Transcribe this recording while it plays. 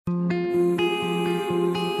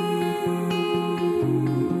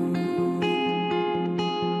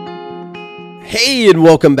Hey, and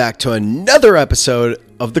welcome back to another episode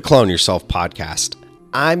of the Clone Yourself podcast.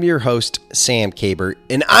 I'm your host, Sam Caber,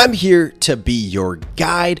 and I'm here to be your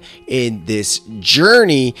guide in this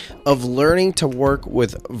journey of learning to work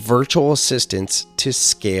with virtual assistants to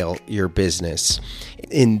scale your business.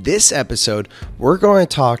 In this episode, we're going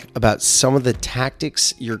to talk about some of the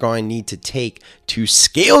tactics you're going to need to take to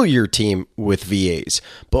scale your team with VAs.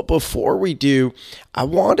 But before we do, I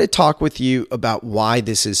want to talk with you about why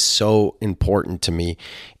this is so important to me.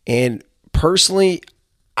 And personally,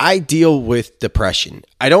 I deal with depression.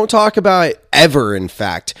 I don't talk about it ever, in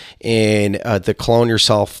fact, in the Clone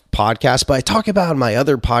Yourself podcast, but I talk about my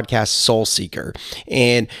other podcast, Soul Seeker.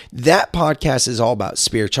 And that podcast is all about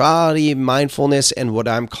spirituality, mindfulness, and what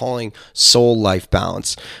I'm calling soul life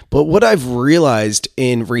balance. But what I've realized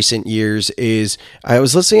in recent years is I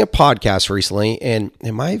was listening to a podcast recently, and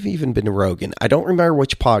it might have even been Rogan. I don't remember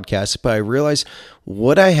which podcast, but I realized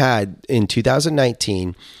what I had in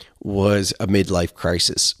 2019 was a midlife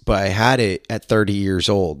crisis, but I had it at 30 years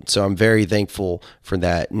old. So I'm very thankful for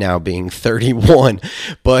that now being 31.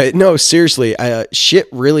 But no, seriously, shit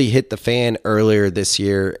really hit the fan earlier this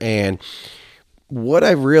year. And what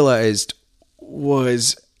I realized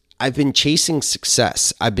was I've been chasing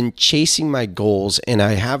success. I've been chasing my goals, and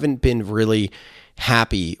I haven't been really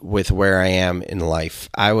happy with where I am in life.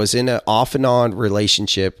 I was in an off and on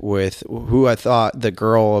relationship with who I thought the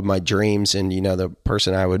girl of my dreams and, the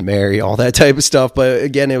person I would marry, all that type of stuff. But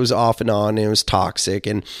again, it was off and on, and it was toxic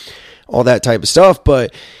and all that type of stuff.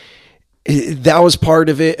 But that was part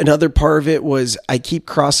of it. Another part of it was I keep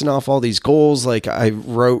crossing off all these goals. Like I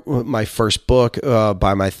wrote my first book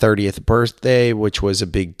by my 30th birthday, which was a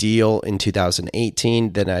big deal in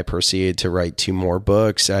 2018. Then I proceeded to write 2 more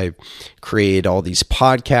books. I created all these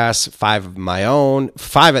podcasts, 5 of my own,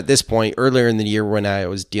 5 at this point. Earlier in the year when I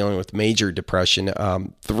was dealing with major depression,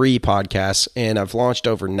 3 podcasts, and I've launched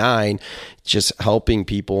over 9, just helping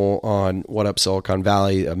people on What Up Silicon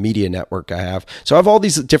Valley, a media network I have. So I have all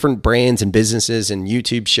these different brands and businesses and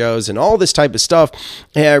YouTube shows and all this type of stuff.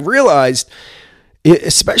 And I realized,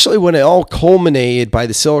 especially when it all culminated by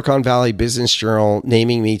the Silicon Valley Business Journal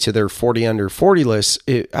naming me to their 40 under 40 list,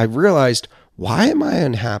 I realized, why am I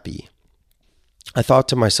unhappy? I thought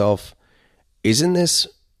to myself, isn't this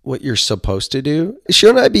what you're supposed to do?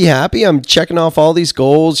 Shouldn't I be happy? I'm checking off all these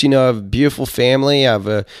goals. I have a beautiful family. I have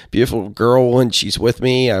a beautiful girl and she's with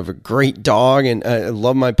me. I have a great dog, and I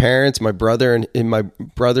love my parents, my brother, and my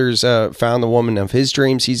brother's found the woman of his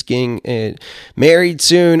dreams. He's getting married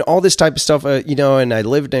soon, all this type of stuff, and I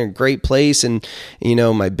live in a great place, and,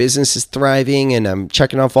 my business is thriving, and I'm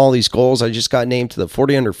checking off all these goals. I just got named to the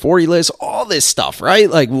 40 under 40 list, all this stuff, right?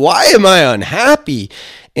 Like, why am I unhappy?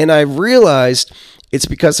 And I realized it's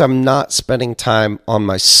because I'm not spending time on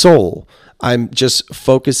my soul. I'm just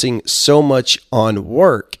focusing so much on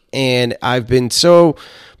work. And I've been so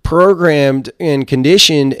programmed and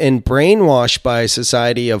conditioned and brainwashed by a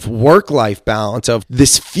society of work-life balance, of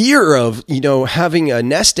this fear of, having a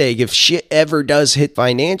nest egg if shit ever does hit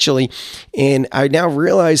financially. And I now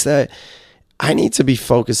realize that I need to be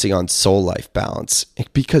focusing on soul life balance,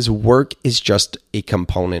 because work is just a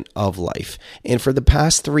component of life. And for the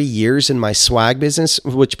past 3 years in my swag business,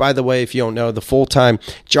 which, by the way, if you don't know, the full-time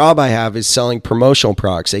job I have is selling promotional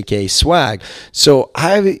products, aka swag. So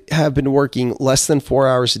I have been working less than 4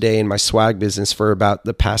 hours a day in my swag business for about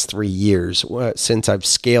the past 3 years since I've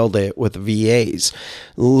scaled it with VAs.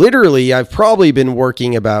 Literally, I've probably been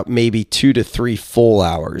working about maybe 2 to 3 full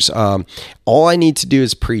hours. All I need to do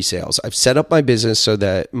is pre-sales. I've set up my business so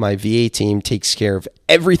that my VA team takes care of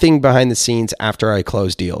everything behind the scenes after I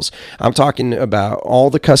close deals. I'm talking about all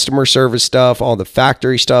the customer service stuff, all the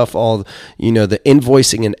factory stuff, all, the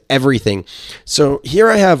invoicing and everything. So here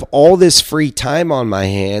I have all this free time on my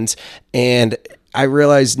hands, and I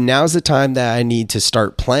realized now's the time that I need to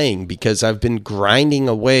start playing, because I've been grinding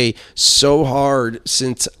away so hard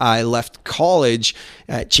since I left college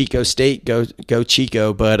at Chico State. Go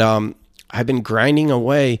Chico. But I've been grinding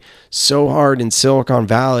away so hard in Silicon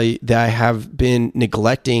Valley that I have been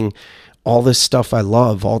neglecting all this stuff I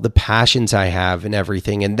love, all the passions I have and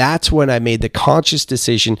everything. And that's when I made the conscious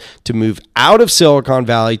decision to move out of Silicon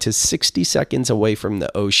Valley to 60 seconds away from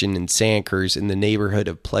the ocean in Sandhurst in the neighborhood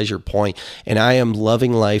of Pleasure Point. And I am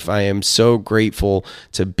loving life. I am so grateful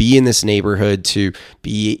to be in this neighborhood, to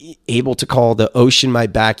be able to call the ocean my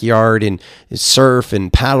backyard and surf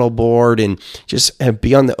and paddleboard and just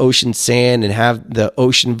be on the ocean sand and have the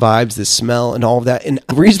ocean vibes, the smell and all of that. And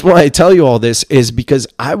the reason why I tell you all this is because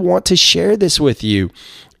I want to share this with you.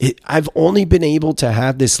 I've only been able to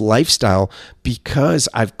have this lifestyle because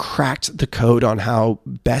I've cracked the code on how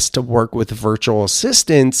best to work with virtual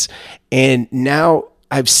assistants. And now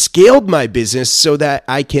I've scaled my business so that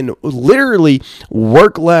I can literally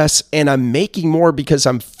work less and I'm making more because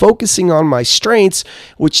I'm focusing on my strengths,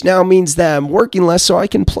 which now means that I'm working less so I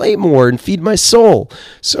can play more and feed my soul.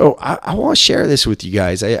 So I want to share this with you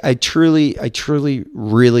guys. I truly,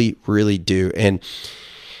 really do. And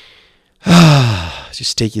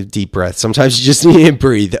just take a deep breath. Sometimes you just need to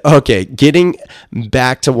breathe. Okay, getting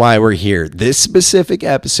back to why we're here. This specific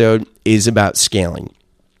episode is about scaling.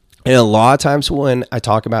 And a lot of times when I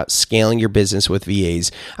talk about scaling your business with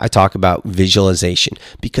VAs, I talk about visualization,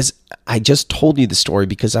 because I just told you the story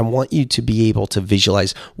because I want you to be able to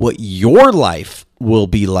visualize what your life will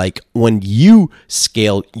be like when you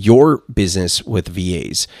scale your business with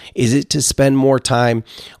VAs. Is it to spend more time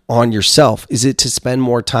on yourself? Is it to spend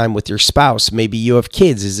more time with your spouse? Maybe you have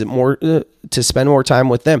kids. Is it more to spend more time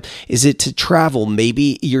with them? Is it to travel?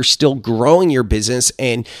 Maybe you're still growing your business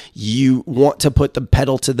and you want to put the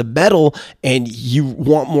pedal to the metal and you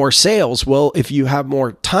want more sales. Well, if you have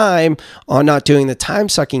more time on not doing the time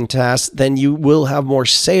sucking tasks, then you will have more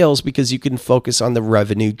sales because you can focus on the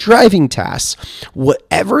revenue driving tasks.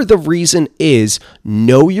 Whatever the reason is,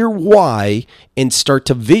 know your why and start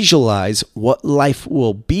to visualize what life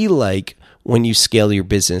will be like when you scale your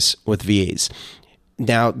business with VAs.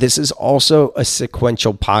 Now, this is also a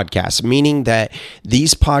sequential podcast, meaning that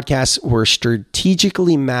these podcasts were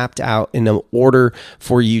strategically mapped out in an order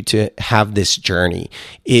for you to have this journey.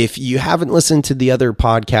 If you haven't listened to the other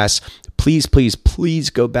podcasts, please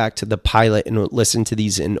go back to the pilot and listen to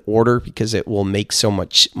these in order, because it will make so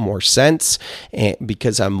much more sense, and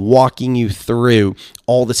because I'm walking you through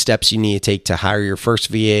all the steps you need to take to hire your first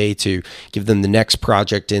VA, to give them the next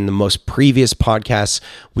project. In the most previous podcasts,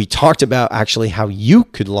 we talked about actually how you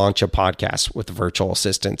could launch a podcast with virtual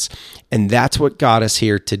assistants. And that's what got us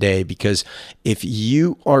here today, because if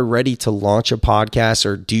you are ready to launch a podcast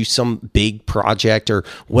or do some big project or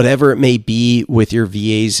whatever it may be with your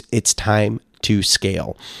VAs, it's time to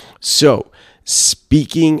scale. So,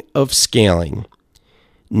 speaking of scaling,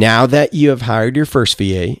 now that you have hired your first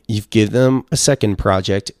VA, you've given them a second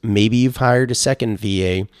project, maybe you've hired a second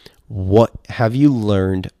VA, what have you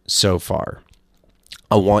learned so far?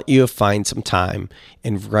 I want you to find some time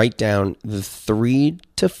and write down the 3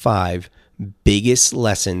 to 5 biggest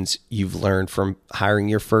lessons you've learned from hiring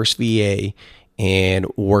your first VA and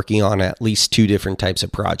working on at least 2 different types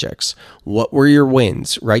of projects. What were your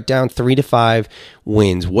wins? Write down 3 to 5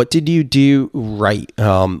 wins. What did you do right?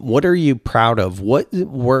 What are you proud of? What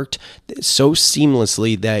worked so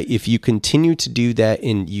seamlessly that if you continue to do that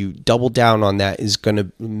and you double down on that, is going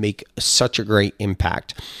to make such a great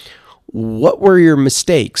impact? What were your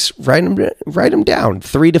mistakes? Write them down,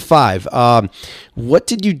 3 to 5. What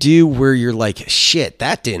did you do where you're like, shit,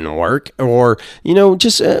 that didn't work? Or,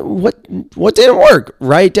 just what didn't work?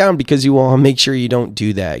 Write it down, because you want to make sure you don't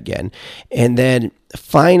do that again. And then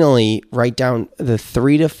finally, write down the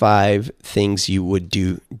 3 to 5 things you would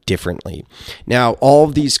do differently. Now, all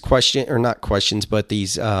of these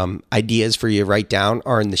these ideas for you to write down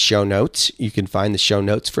are in the show notes. You can find the show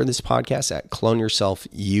notes for this podcast at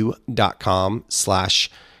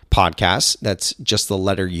cloneyourselfu.com/podcast. That's just the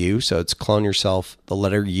letter U. So it's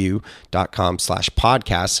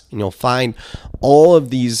cloneyourself.com/podcast. And you'll find all of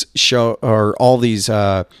these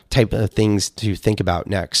type of things to think about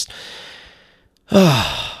next.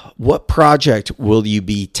 What project will you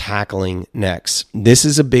be tackling next? This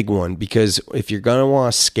is a big one, because if you're going to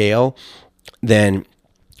want to scale, then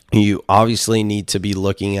you obviously need to be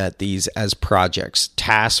looking at these as projects.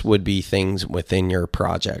 Tasks would be things within your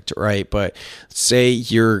project, right? But say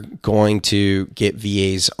you're going to get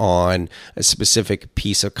VAs on a specific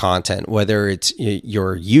piece of content, whether it's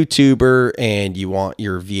your YouTuber and you want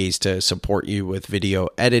your VAs to support you with video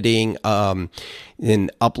editing,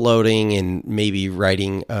 and uploading and maybe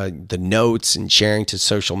writing the notes and sharing to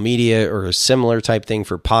social media, or a similar type thing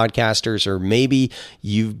for podcasters. Or maybe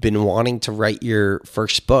you've been wanting to write your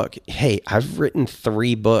first book. Hey, I've written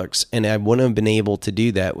 3 books and I wouldn't have been able to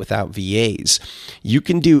do that without VAs. You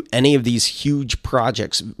can do any of these huge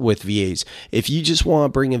projects with VAs. If you just want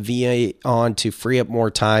to bring a VA on to free up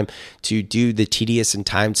more time to do the tedious and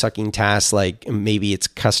time-sucking tasks, like maybe it's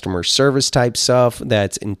customer service type stuff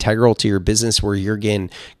that's integral to your business, where you're you're getting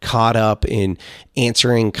caught up in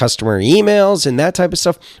answering customer emails and that type of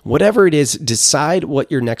stuff. Whatever it is, decide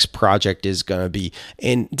what your next project is going to be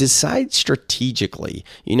and decide strategically.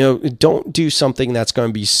 Don't do something that's going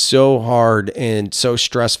to be so hard and so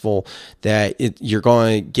stressful that you're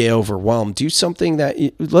going to get overwhelmed. Do something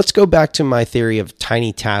let's go back to my theory of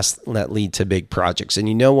tiny tasks that lead to big projects. And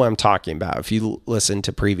you know what I'm talking about. If you listen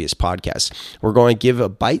to previous podcasts, we're going to give a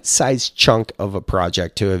bite-sized chunk of a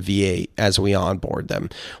project to a VA as we onboard them.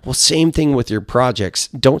 Well, same thing with your projects.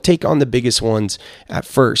 Don't take on the biggest ones at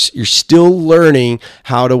first. You're still learning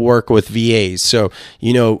how to work with VAs. So,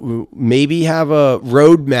 maybe have a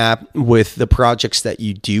roadmap with the projects that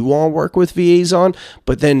you do want to work with VAs on,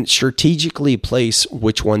 but then strategically place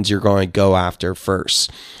which ones you're going to go after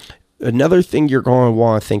first. Another thing you're going to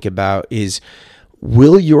want to think about is,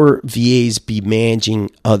 will your VAs be managing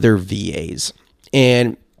other VAs?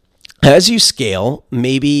 And as you scale,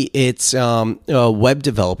 maybe it's a web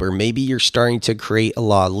developer. Maybe you're starting to create a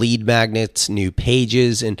lot of lead magnets, new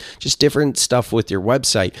pages, and just different stuff with your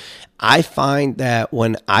website. I find that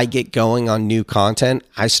when I get going on new content,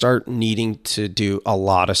 I start needing to do a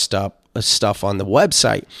lot of stuff on the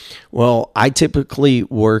website. Well, I typically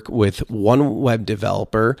work with one web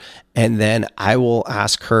developer, and then I will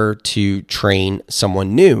ask her to train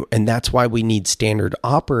someone new. And that's why we need standard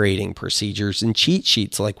operating procedures and cheat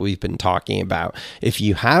sheets like we've been talking about. If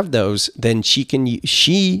you have those, then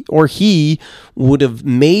she or he would have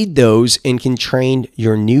made those and can train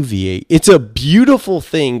your new VA. It's a beautiful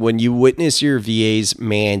thing when you witness your VAs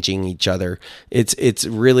managing each other. It's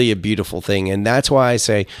really a beautiful thing. And that's why I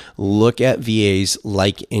say, look at VAs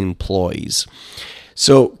like employees.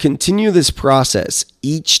 So continue this process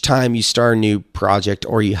each time you start a new project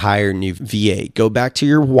or you hire a new VA. Go back to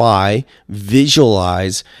your why,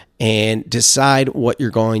 visualize, and decide what you're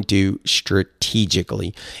going to do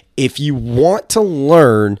strategically. If you want to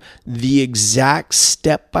learn the exact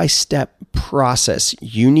step-by-step process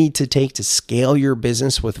you need to take to scale your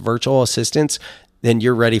business with virtual assistants, then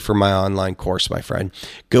you're ready for my online course, my friend.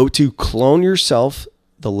 Go to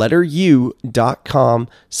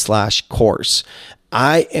cloneyourself.com/course.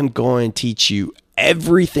 I am going to teach you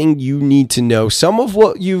everything you need to know. Some of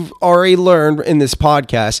what you've already learned in this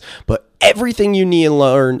podcast, but everything you need to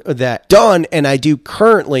learn that done and I do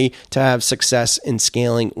currently to have success in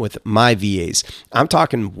scaling with my VAs. I'm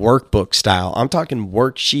talking workbook style. I'm talking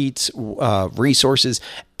worksheets, resources,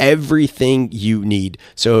 everything you need.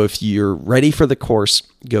 So if you're ready for the course,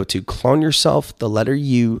 go to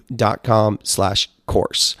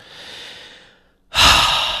cloneyourself.com/course.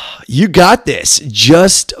 You got this.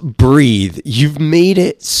 Just breathe. You've made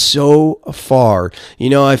it so far.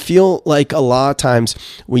 I feel like a lot of times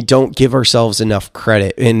we don't give ourselves enough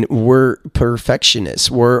credit, and we're perfectionists.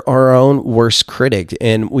 We're our own worst critic,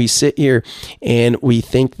 and we sit here and we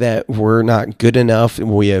think that we're not good enough, and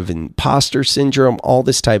we have imposter syndrome, all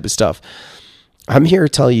this type of stuff. I'm here to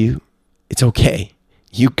tell you it's okay.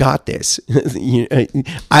 You got this.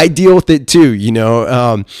 I deal with it too.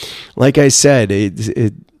 Like I said,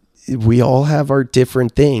 we all have our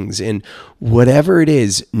different things, and whatever it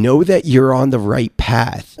is, know that you're on the right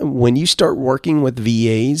path. When you start working with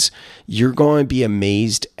VAs, you're going to be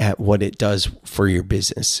amazed at what it does for your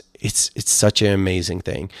business. It's such an amazing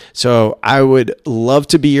thing. So I would love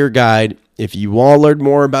to be your guide. If you want to learn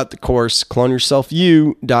more about the course,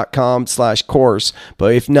 cloneyourselfu.com/course.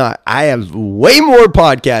 But if not, I have way more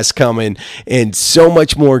podcasts coming and so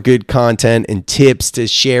much more good content and tips to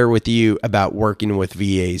share with you about working with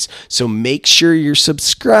VAs. So make sure you're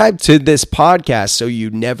subscribed to this podcast so you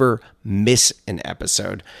never miss an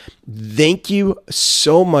episode. Thank you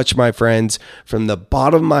so much, my friends. From the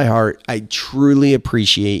bottom of my heart, I truly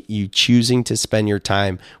appreciate you choosing to spend your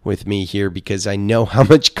time with me here, because I know how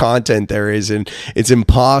much content there is and it's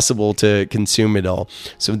impossible to consume it all.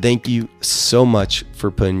 So thank you so much for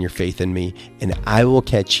putting your faith in me, and I will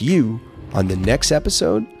catch you on the next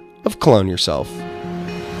episode of Clone Yourself.